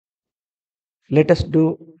Let us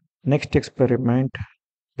do next experiment,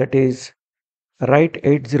 that is write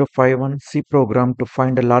 8051 C program to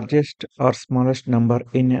find the largest or smallest number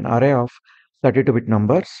in an array of 32-bit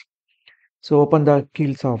numbers. So open the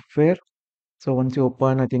Keel software. So once you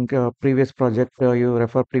open, I think previous project, you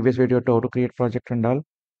refer previous video to how to create project and all.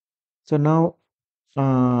 So now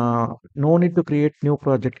no need to create new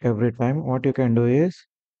project every time. What you can do is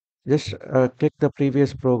just click the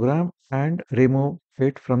previous program and remove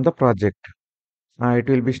it from the project. It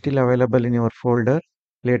will be still available in your folder.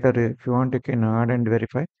 Later, if you want, you can add and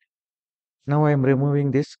verify. Now I am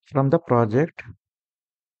removing this from the project.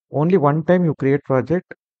 Only one time you create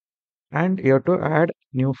project and you have to add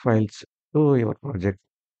new files to your project.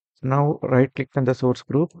 Now right click on the source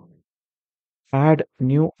group, add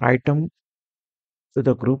new item to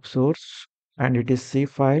the group source, and it is C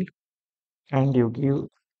file, and you give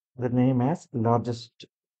the name as largest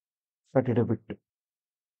 32-bit.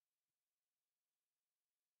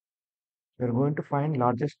 We are going to find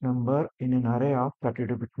largest number in an array of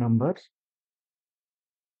 32-bit numbers.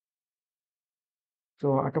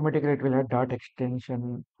 So automatically it will add dot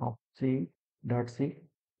extension of C.c,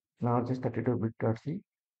 largest 32-bit dot C,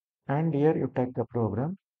 and here you type the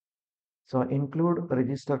program. So include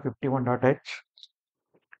register 51.h.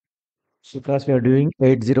 Because we are doing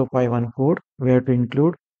 8051 code, we have to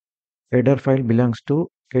include header file belongs to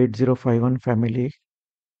 8051 family.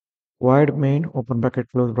 Void main open bracket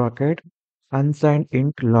close bracket unsigned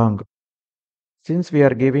int long. Since we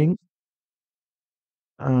are giving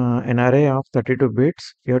an array of 32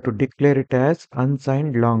 bits, you have to declare it as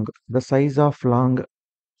unsigned long. The size of long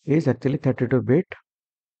is actually 32 bit.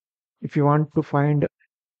 If you want to find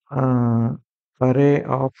array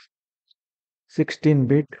of 16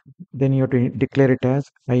 bit, then you have to declare it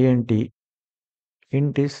as int.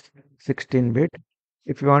 Int is 16 bit.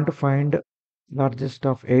 If you want to find largest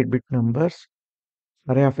of 8-bit numbers,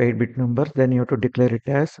 array of 8-bit numbers, then you have to declare it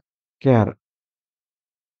as char.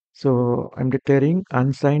 So I'm declaring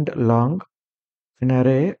unsigned long, an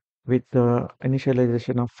array with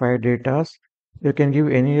initialization of 5 datas. You can give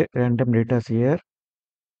any random datas here.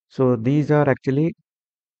 So these are actually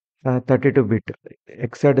 32-bit.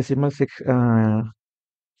 Hexadecimal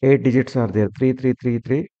 8 digits are there.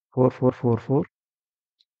 3333, 4444.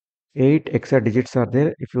 8 hexa digits are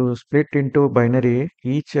there. If you split into binary,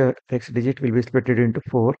 each hex digit will be split into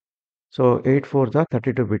 4. So 8 4s are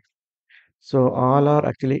 32-bit. So all are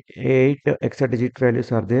actually 8 hexadigit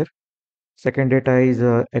values are there. Second data is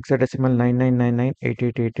hexadecimal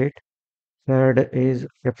 99998888. Third is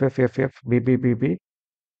FFFF.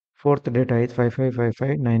 Fourth data is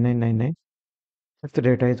 55559999. Fifth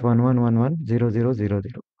data is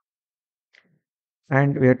 11110000.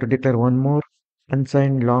 And we have to declare one more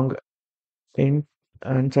unsigned long int,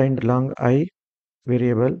 unsigned long I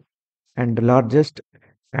variable, and largest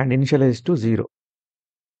and initialize to 0.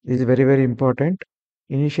 This is very, very important.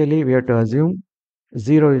 Initially, we have to assume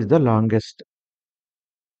 0 is the longest.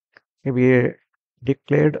 We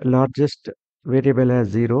declared largest variable as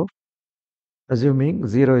 0, assuming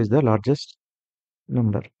 0 is the largest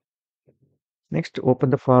number. Next, open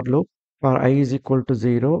the for loop. For I is equal to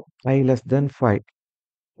 0, I less than 5.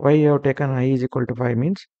 Why you have taken I is equal to 5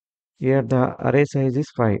 means here the array size is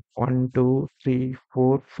 5. 1, 2, 3,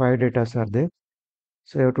 4, 5 data are there.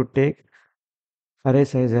 So you have to take array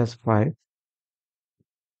size as 5.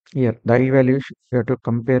 Here the I value you have to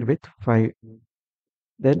compare with 5.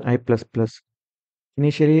 Then I plus plus.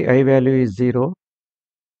 Initially I value is 0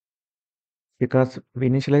 because we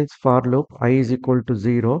initialize for loop I is equal to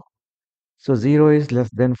 0. So 0 is less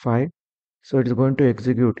than 5. So it is going to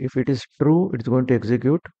execute. If it is true, it is going to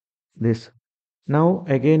execute this. Now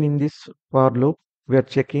again in this for loop, we are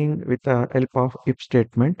checking with the help of if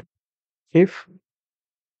statement. If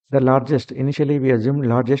the largest, initially we assume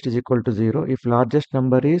largest is equal to 0. If largest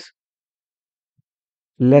number is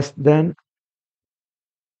less than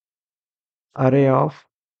array of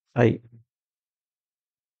I.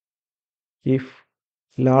 If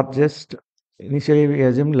largest, initially we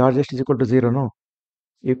assume largest is equal to 0, no.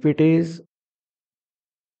 If it is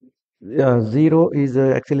 0 is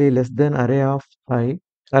actually less than array of I.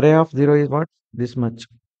 Array of 0 is what? This much.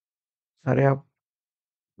 Array of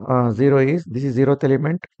 0 is, this is 0th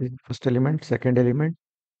element, this is first element, second element,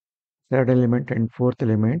 third element, and fourth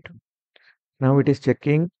element. Now it is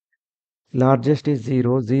checking largest is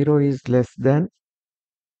 0. 0 is less than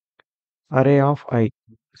array of I.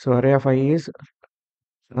 So array of I is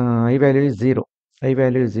I value is 0. I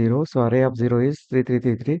value is 0. So array of 0 is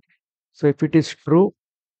 3333. So if it is true,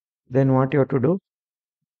 then what you have to do?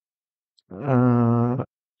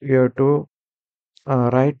 You have to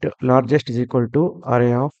write largest is equal to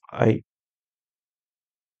array of I.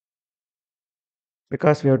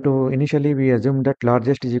 because we have to initially we assume that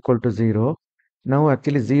largest is equal to 0. Now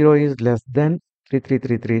actually 0 is less than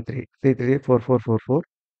 33333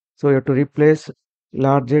 so you have to replace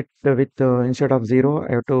largest with instead of 0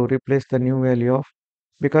 I have to replace the new value of,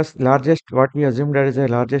 because largest what we assumed that is a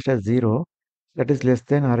largest as 0, that is less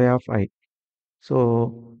than array of I.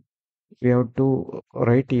 So we have to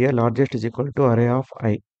write here largest is equal to array of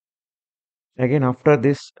I. Again after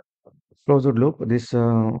this closed loop, this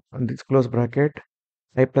close bracket,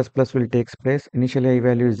 I plus plus will takes place. Initially I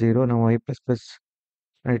value is 0, now I plus plus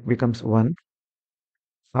it becomes 1.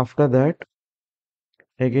 After that,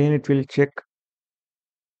 again it will check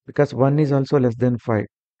because 1 is also less than 5.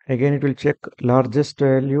 Again it will check largest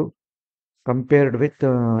value compared with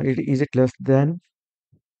is it less than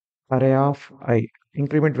array of I.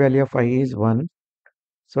 Increment value of I is 1.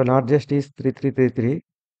 So largest is 3333.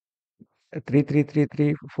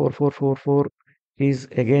 33334444 is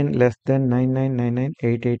again less than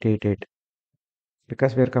 99998888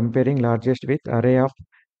 because we are comparing largest with array of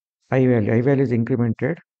I value. I value is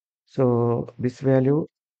incremented. So this value,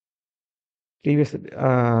 previous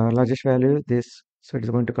largest value is this. So it is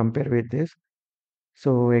going to compare with this.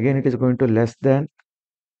 So again, it is going to less than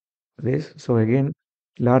this. So again,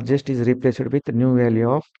 largest is replaced with new value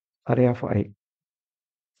of array of I.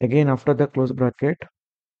 Again, after the close bracket,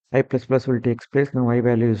 I plus plus will take place. Now I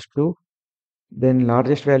value is 2. Then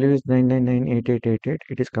largest value is 9998888.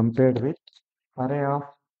 It is compared with array of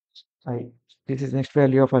I. This is next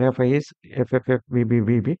value of array of I is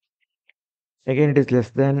FFFBBBB. Again, it is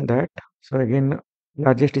less than that. So again,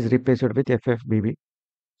 largest is replaced with FFBB.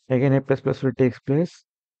 Again, a plus plus will takes place.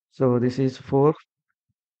 So this is 4,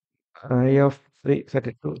 I of 3,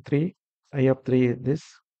 sorry, 2, 3, I of 3 is this.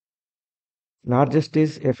 Largest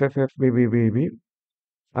is FFFBBBB.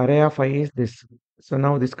 Array of I is this. So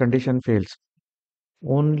now this condition fails.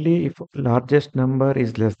 Only if largest number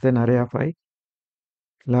is less than array of I,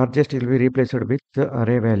 largest will be replaced with the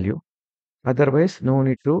array value. Otherwise, no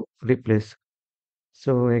need to replace.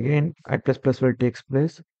 So again, I plus plus will takes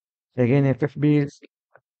place. Again, FFB is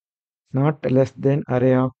not less than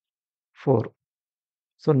array of 4.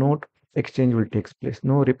 So no exchange will take place,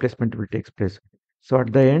 no replacement will take place. So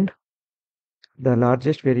at the end, the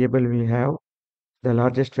largest variable we have, the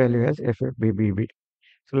largest value as FFBBB.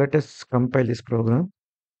 So let us compile this program.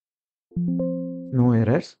 No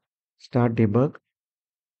errors. Start debug.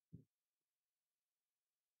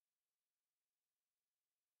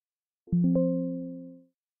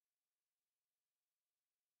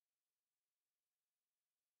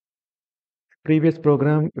 Previous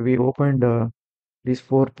program we opened these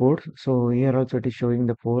 4 ports. So here also it is showing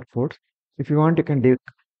the 4 ports. If you want, you can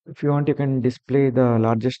display the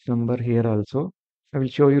largest number here also. I will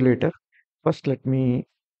show you later. First, let me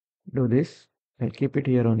do this. I'll keep it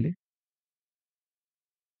here only.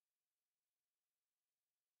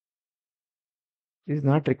 This is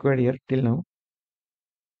not required here till now.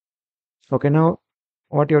 Okay, now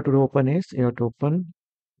what you have to open is you have to open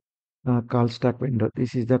call stack window.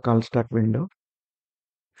 This is the call stack window.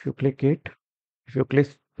 If you click it, if you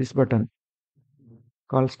click this button,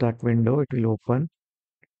 call stack window, it will open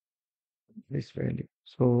this value.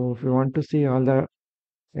 So if you want to see all the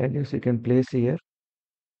values, you can place here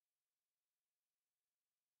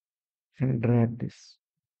and drag this.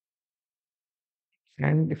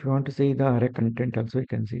 And if you want to see the array content also, you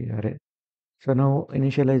can see array. So now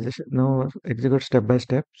initialization, now execute step by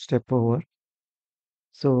step, step over.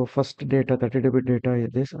 So first data, 32-bit data is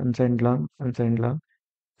this, unsigned long, unsigned long.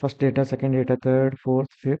 First data, second data, third, fourth,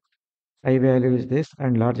 fifth. I value is this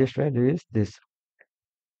and largest value is this.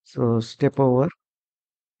 So step over.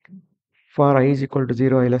 For I is equal to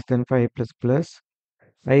 0, I less than 5 plus plus.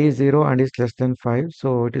 I is 0 and is less than 5.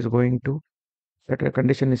 So it is going to, that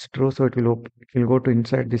condition is true. So it will go to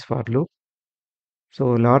inside this for loop. So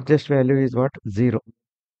largest value is what? 0.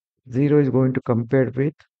 0 is going to compare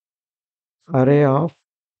with array of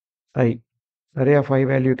I. Array of I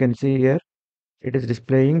value you can see here. It is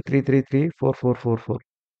displaying 3334444.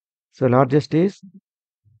 So largest is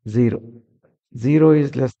 0. 0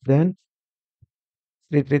 is less than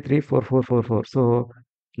 3334444. So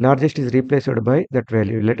largest is replaced by that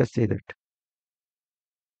value. Let us see that.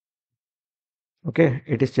 Okay,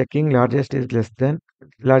 it is checking largest is less than,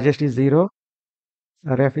 largest is 0,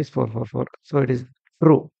 ref is 444. So it is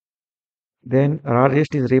true. Then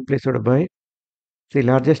largest is replaced by, see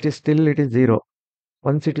largest is still it is 0.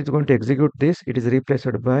 Once it is going to execute this, it is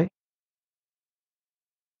replaced by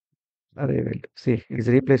array value. See, it is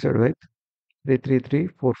replaced by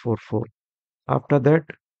 333444. After that,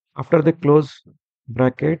 after the close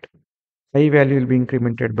bracket, I value will be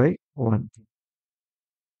incremented by 1.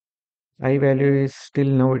 I value is still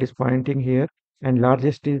now it is pointing here, and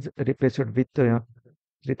largest is replaced with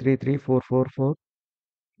 333444.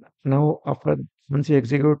 Now, after once you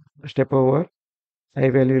execute step over, I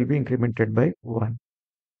value will be incremented by 1.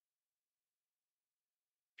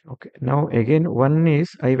 Okay. Now again, 1 is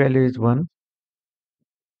I value is 1.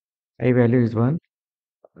 I value is 1.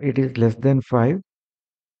 It is less than 5.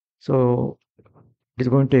 So it is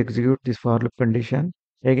going to execute this for loop condition.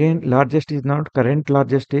 Again, largest is not current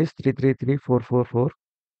largest is 333444.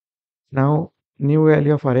 Now new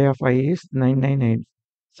value of array of I is 999.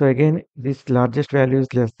 So again, this largest value is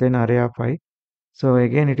less than array of I. So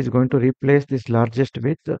again, it is going to replace this largest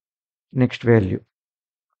with next value.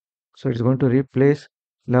 So it's going to replace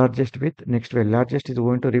largest with next value. Largest is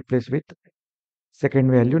going to replace with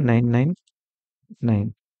second value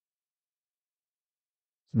 999,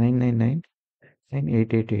 999, and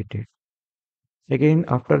 8888. Again,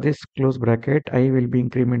 after this close bracket, I will be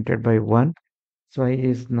incremented by 1. So I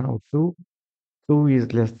is now 2. 2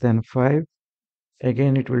 is less than 5.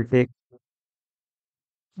 Again, it will take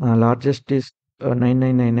largest is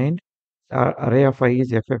 9999. Array of I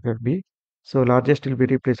is FFFB. So largest will be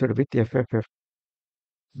replaced with FFFBBB.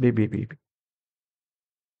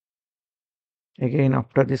 Again,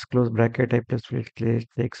 after this close bracket, I plus will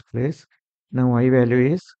takes place. Now I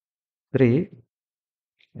value is 3.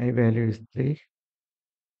 I value is 3.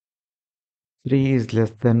 3 is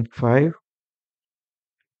less than 5.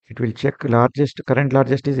 It will check largest, current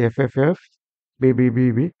largest is FFF,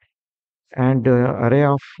 BBBB, and array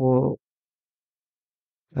of 3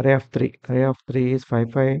 is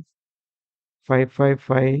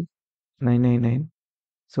 5555999.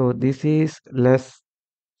 So this is less.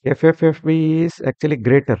 FFFB is actually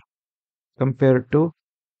greater compared to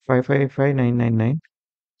 555999.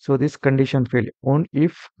 So this condition fail. On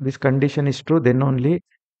if this condition is true, then only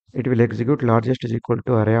it will execute largest is equal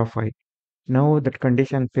to array of I. Now that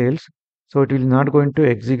condition fails, so it will not going to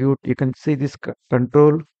execute. You can see this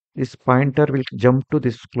control, this pointer will jump to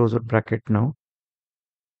this closed bracket now.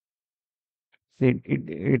 See,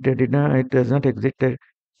 it did not, it does not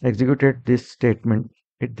executed this statement.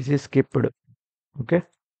 This is skipped. Okay.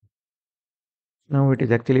 Now it is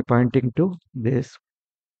actually pointing to this.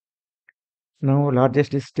 Now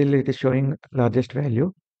largest is still it is showing largest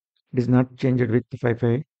value. It is not changed with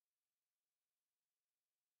 55.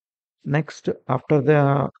 Next, after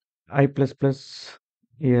the I plus plus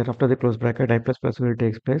here, after the close bracket, I plus plus will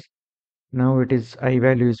take place. Now it is I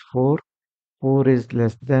value is 4. 4 is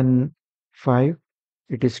less than 5.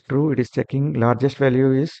 It is true. It is checking. Largest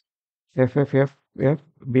value is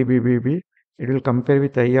FFFFBBBB. It will compare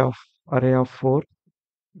with I of array of 4.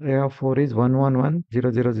 Array of 4 is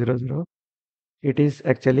 1110000. It is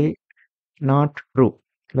actually not true.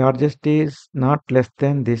 Largest is not less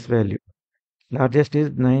than this value. Largest is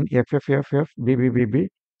 9 FFFFBBBB.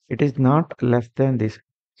 It is not less than this.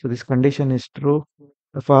 So this condition is true,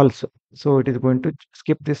 false. So it is going to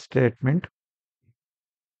skip this statement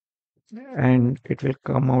and it will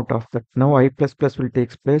come out of that. Now I plus plus will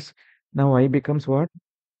takes place. Now I becomes what?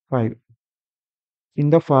 5. In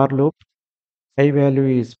the for loop, I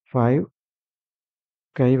value is 5.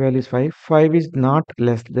 I value is 5. 5 is not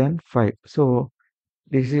less than 5. So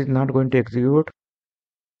this is not going to execute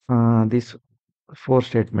these 4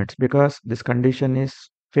 statements because this condition is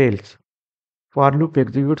fails. For loop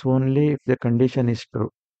executes only if the condition is true.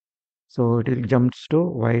 So it will jumps to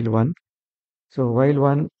while 1. So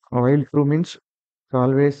while true means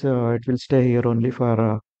always it will stay here only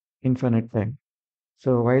for infinite time.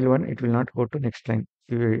 So while 1, it will not go to next line.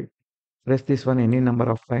 If you press this one any number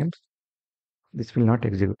of times, this will not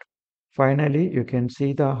execute. Finally, you can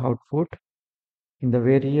see the output in the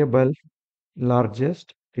variable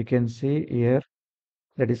largest. You can see here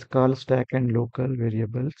that is called stack and local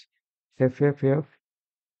variables FFF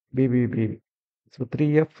BBB. So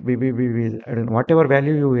 3F BBB, and whatever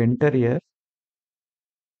value you enter here,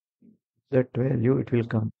 that value it will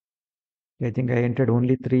come. I think I entered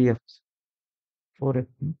only 3Fs. 4F.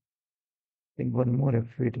 I think one more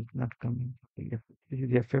F it is not coming. The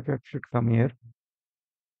FFF should come here.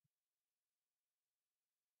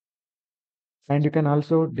 And you can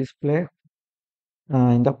also display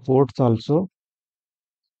in the ports also.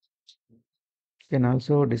 You can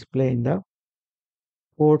also display in the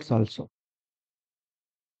ports also.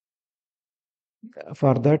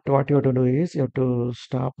 For that, what you have to do is you have to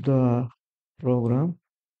stop the program,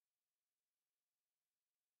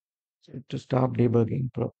 to stop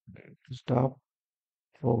debugging, to stop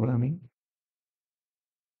programming.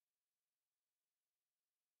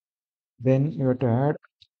 Then you have to add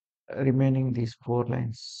remaining these 4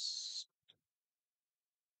 lines.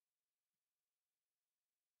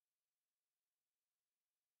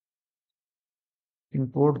 In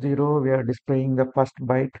port 0, we are displaying the first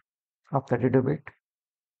byte of 32 bit.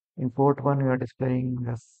 In port 1, we are displaying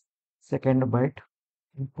the second byte.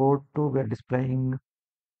 In port 2, we are displaying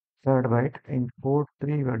third byte. In port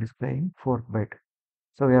 3, we are displaying fourth byte.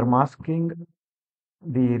 So we are masking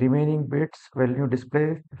the remaining bits. When you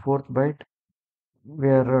display fourth byte, we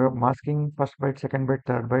are masking first byte, second byte,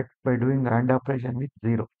 third byte by doing AND operation with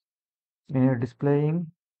 0. When you're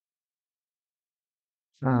displaying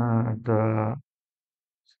the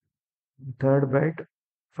third byte,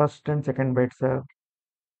 first and second bytes are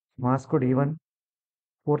masked, even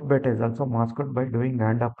fourth byte is also masked by doing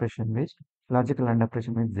AND operation with logical AND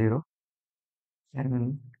operation with 0.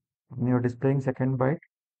 And when you're displaying second byte,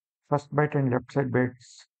 first byte and left side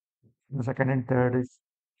bytes, the second and third is,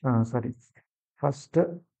 sorry, first,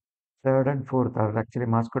 third and fourth are actually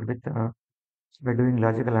masked with by doing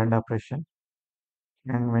logical AND operation.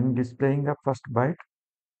 And when displaying the first byte,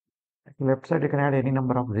 left side you can add any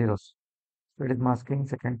number of zeros. So it is masking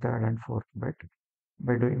second, third, and fourth byte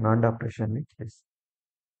by doing AND operation with this.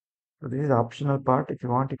 So this is the optional part. If you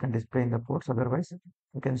want, you can display in the ports. Otherwise,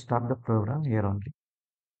 you can stop the program here only.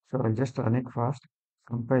 So I'll just run it fast.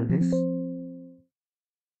 Compile this.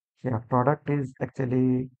 Yeah, product is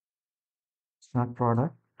actually, it's not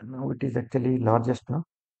product. Now it is actually largest now.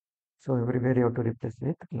 So everywhere you have to replace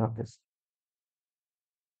with largest.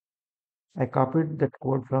 I copied that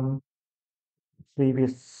code from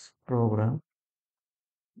previous program.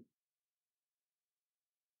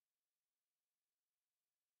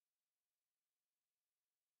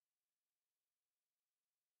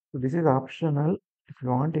 So this is optional. If you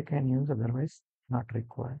want, you can use, otherwise not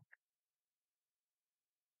required.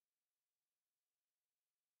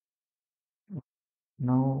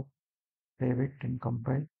 Now save it and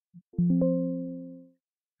compile.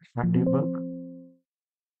 Start debug.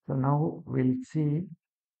 So now we'll see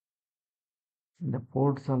in the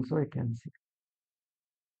ports also I can see.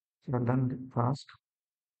 So I've done it fast.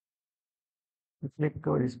 You click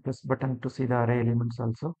this plus button to see the array elements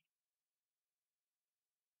also.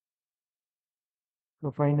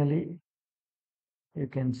 So finally you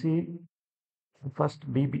can see the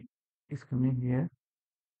first BB is coming here.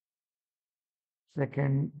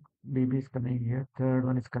 Second BB is coming here. Third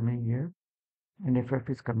one is coming here. And FF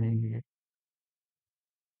is coming here.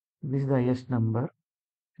 This is the highest number.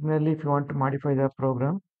 Similarly, if you want to modify the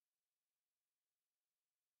program,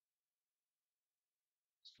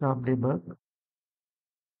 stop debug,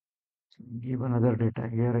 give another data.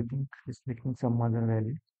 Here I think it's taking some other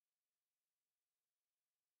value.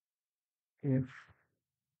 F,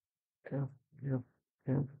 F, F,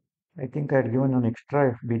 F. I think I had given an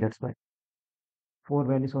extra FB, that's why. 4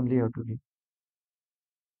 values only you have to give.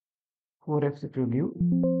 4 Fs if you give,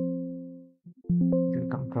 it will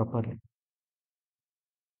come properly.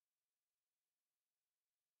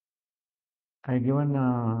 I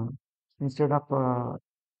given, instead of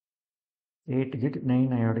 8 digit,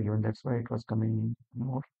 9 I had given, that's why it was coming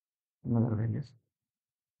more in other values.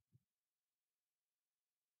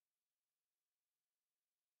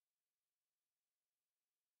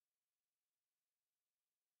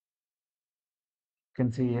 You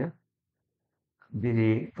can see here,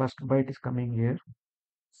 the first byte is coming here,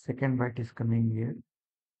 second byte is coming here,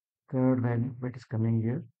 third byte is coming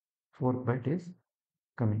here, fourth byte is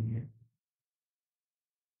coming here.